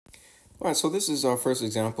All right, so this is our first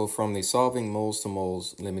example from the solving moles to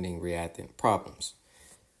moles limiting reactant problems.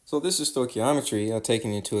 So this is stoichiometry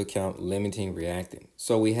taking into account limiting reactant.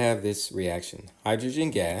 So we have this reaction,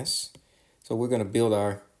 hydrogen gas. So we're going to build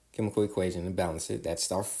our chemical equation and balance it.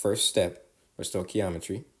 That's our first step for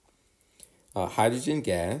stoichiometry. Hydrogen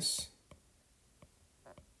gas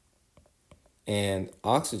and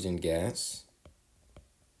oxygen gas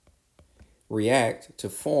react to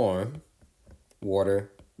form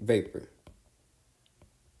water vapor.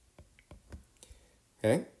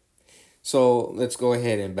 Okay, so let's go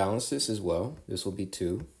ahead and balance this as well. This will be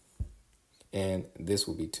 2, and this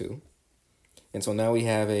will be 2. And so now we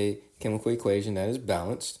have a chemical equation that is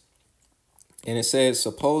balanced. And it says,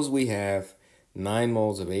 suppose we have 9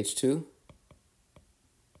 moles of H2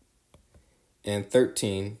 and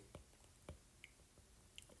 13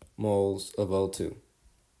 moles of O2.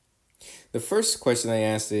 The first question I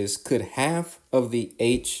asked is, could half of the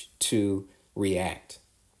H2 react?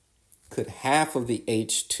 Could half of the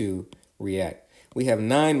H2 react? We have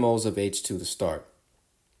 9 moles of H2 to start.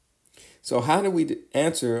 So how do we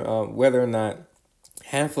answer whether or not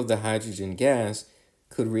half of the hydrogen gas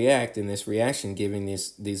could react in this reaction given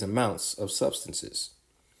these amounts of substances?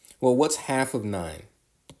 Well, what's half of 9?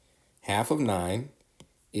 Half of 9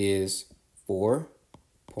 is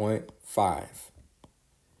 4.5.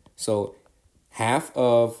 So half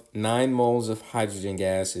of 9 moles of hydrogen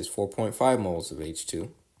gas is 4.5 moles of H2.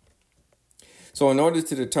 So in order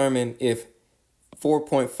to determine if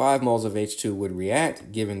 4.5 moles of H2 would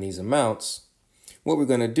react given these amounts, what we're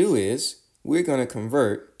going to do is we're going to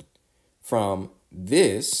convert from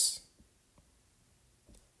this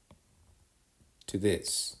to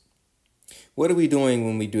this. What are we doing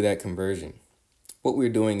when we do that conversion? What we're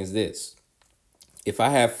doing is this. If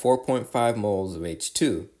I have 4.5 moles of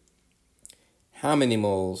H2, how many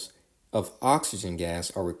moles of oxygen gas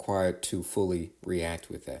are required to fully react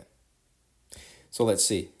with that? So let's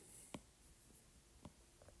see.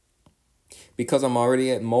 Because I'm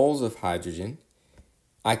already at moles of hydrogen,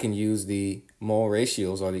 I can use the mole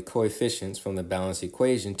ratios or the coefficients from the balance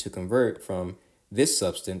equation to convert from this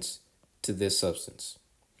substance to this substance.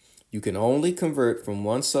 You can only convert from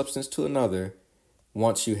one substance to another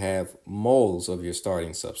once you have moles of your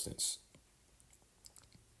starting substance.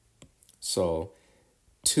 So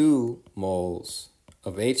 2 moles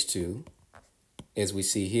of H2, as we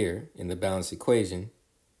see here in the balance equation,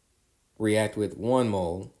 react with 1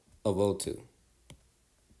 mole of O2.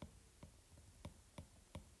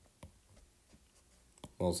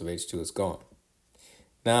 Moles of H2 is gone.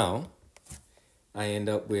 Now, I end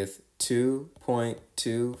up with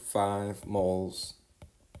 2.25 moles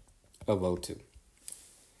of O2.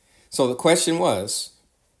 So the question was,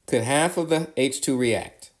 could half of the H2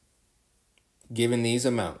 react given these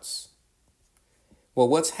amounts? Well,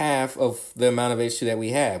 what's half of the amount of H2 that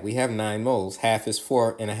we have? We have 9 moles. Half is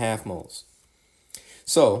 4.5 moles.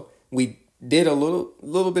 So we did a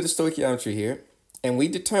little bit of stoichiometry here, and we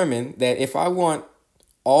determined that if I want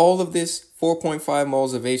all of this 4.5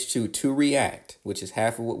 moles of H2 to react, which is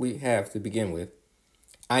half of what we have to begin with,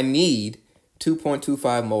 I need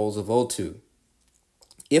 2.25 moles of O2.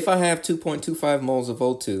 If I have 2.25 moles of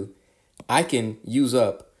O2, I can use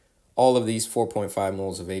up all of these 4.5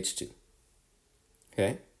 moles of H2.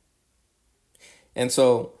 Okay? And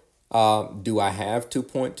so, do I have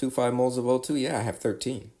 2.25 moles of O2? Yeah, I have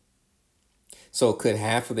 13. So could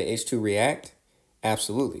half of the H2 react?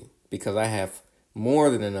 Absolutely, because I have more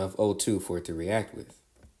than enough O2 for it to react with.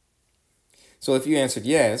 So if you answered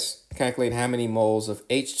yes, calculate how many moles of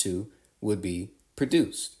H2 would be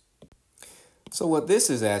produced. So what this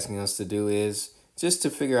is asking us to do is just to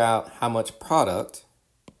figure out how much product,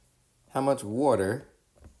 how much water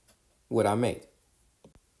would I make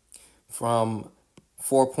from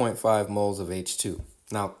 4.5 moles of H2.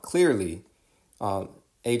 Now, clearly,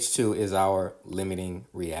 H2 is our limiting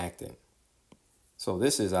reactant. So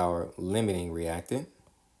this is our limiting reactant,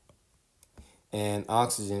 and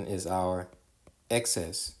oxygen is our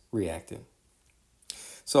excess reactant.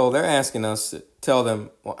 So they're asking us to tell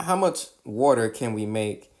them, well, how much water can we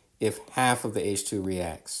make if half of the H2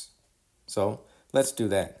 reacts? So let's do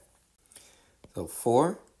that. So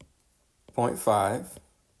 4.5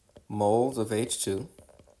 moles of H2.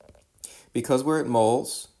 Because we're at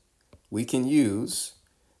moles, we can use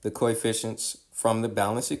the coefficients from the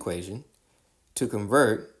balance equation to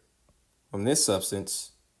convert from this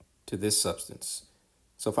substance to this substance.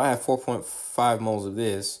 So if I have 4.5 moles of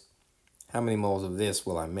this, how many moles of this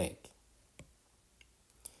will I make?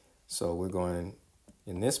 So we're going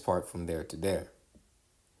in this part from there to there.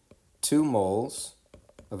 2 moles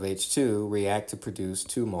of H2 react to produce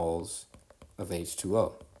 2 moles of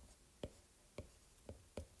H2O.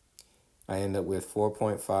 I end up with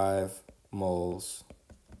 4.5 moles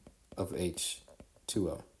of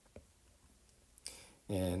H2O.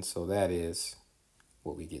 And so that is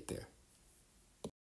what we get there.